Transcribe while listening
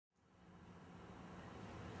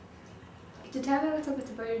Could you tell me a little bit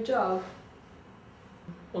about your job?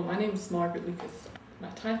 Well, my name is Margaret Lucas. My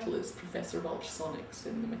title is Professor of Ultrasonics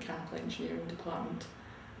in the Mechanical Engineering Department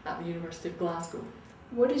at the University of Glasgow.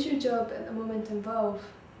 What does your job at the moment involve?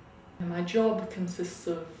 My job consists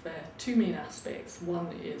of two main aspects. One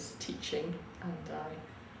is teaching, and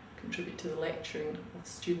I contribute to the lecturing of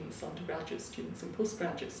students, undergraduate students and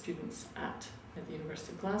postgraduate students at the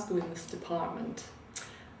University of Glasgow in this department.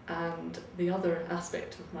 And the other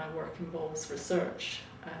aspect of my work involves research.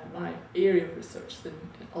 My area of research is in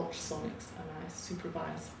ultrasonics, and I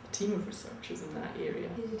supervise a team of researchers in that area.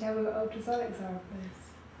 Could you tell me what ultrasonics are, please?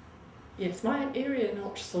 Yes, my area in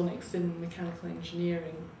ultrasonics in mechanical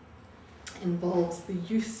engineering involves the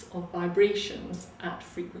use of vibrations at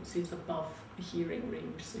frequencies above the hearing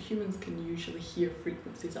range. So humans can usually hear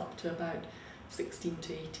frequencies up to about 16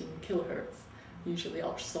 to 18 kilohertz. Usually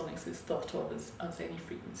ultrasonics is thought of as any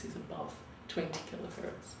frequencies above 20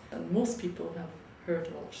 kilohertz. And most people have heard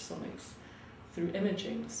of ultrasonics through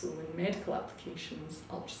imaging. So in medical applications,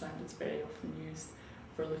 ultrasound is very often used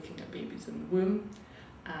for looking at babies in the womb,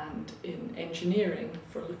 and in engineering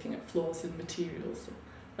for looking at flaws in materials.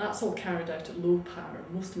 That's all carried out at low power.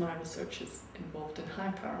 Most of my research is involved in high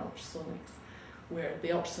power ultrasonics, where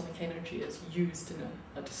the ultrasonic energy is used in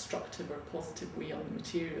a destructive or positive way on the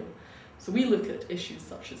material. So we look at issues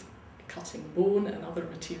such as cutting bone and other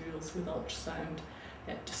materials with ultrasound,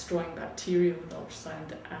 destroying bacteria with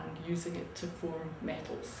ultrasound, and using it to form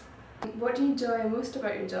metals. What do you enjoy most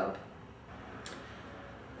about your job?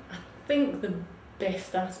 I think the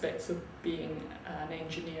best aspects of being an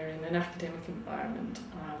engineer in an academic environment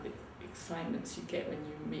are the excitements you get when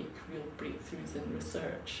you make real breakthroughs in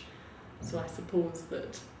research. So I suppose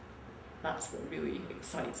that's what really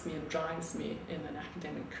excites me and drives me in an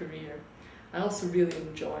academic career. I also really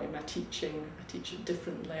enjoy my teaching. I teach at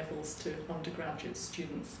different levels to undergraduate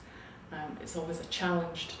students. It's always a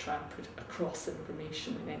challenge to try and put across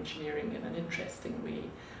information in engineering in an interesting way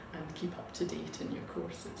and keep up to date in your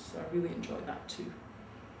courses. So I really enjoy that too.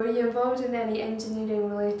 Were you involved in any engineering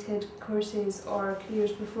related courses or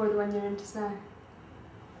careers before the one you're in just now?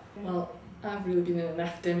 Well, I've really been in an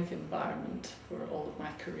academic environment for all of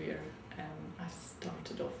my career. I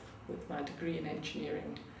started off with my degree in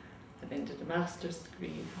engineering. I then did a master's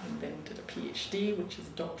degree and then did a PhD, which is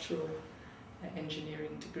a doctoral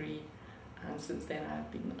engineering degree. And since then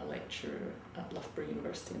I've been a lecturer at Loughborough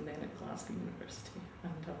University and then at Glasgow University.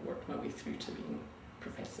 And I've worked my way through to being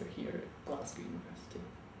professor here at Glasgow University.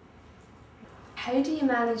 How do you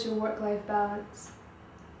manage your work-life balance?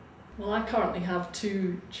 Well, I currently have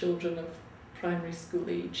two children of primary school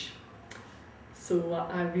age, so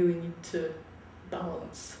I really need to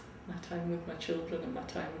balance my time with my children and my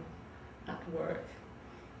time at work.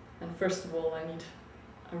 And first of all, I need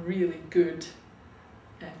a really good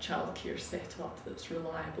childcare setup that's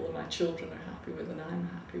reliable and my children are happy with and I'm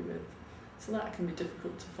happy with. So that can be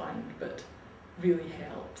difficult to find, but really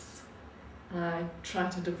helps. I try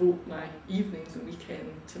to devote my evenings and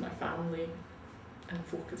weekend to my family and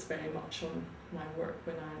focus very much on my work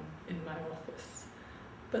when I'm in my office.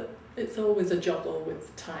 But it's always a juggle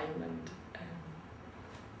with time and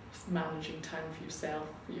just managing time for yourself,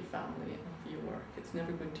 for your family and for your work. It's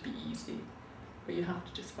never going to be easy, but you have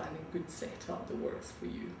to just find a good setup that works for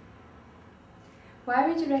you. Why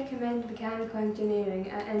would you recommend mechanical engineering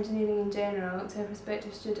and engineering in general to a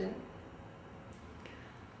prospective student?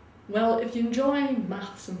 Well, if you enjoy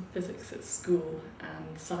maths and physics at school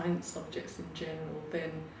and science subjects in general,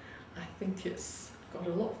 then I think it's got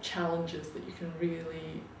a lot of challenges that you can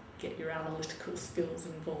really get your analytical skills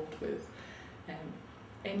involved with.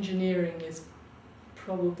 Engineering is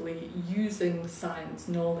probably using science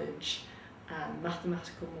knowledge and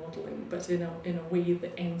mathematical modelling, but in a way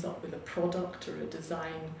that ends up with a product or a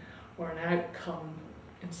design or an outcome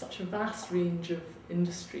in such a vast range of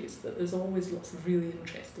industries that there's always lots of really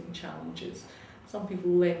interesting challenges. Some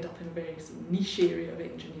people will end up in a very niche area of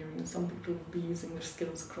engineering, and some people will be using their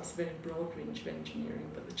skills across a very broad range of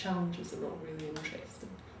engineering, but the challenges are all really interesting.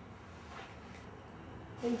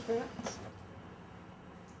 Thank you very much.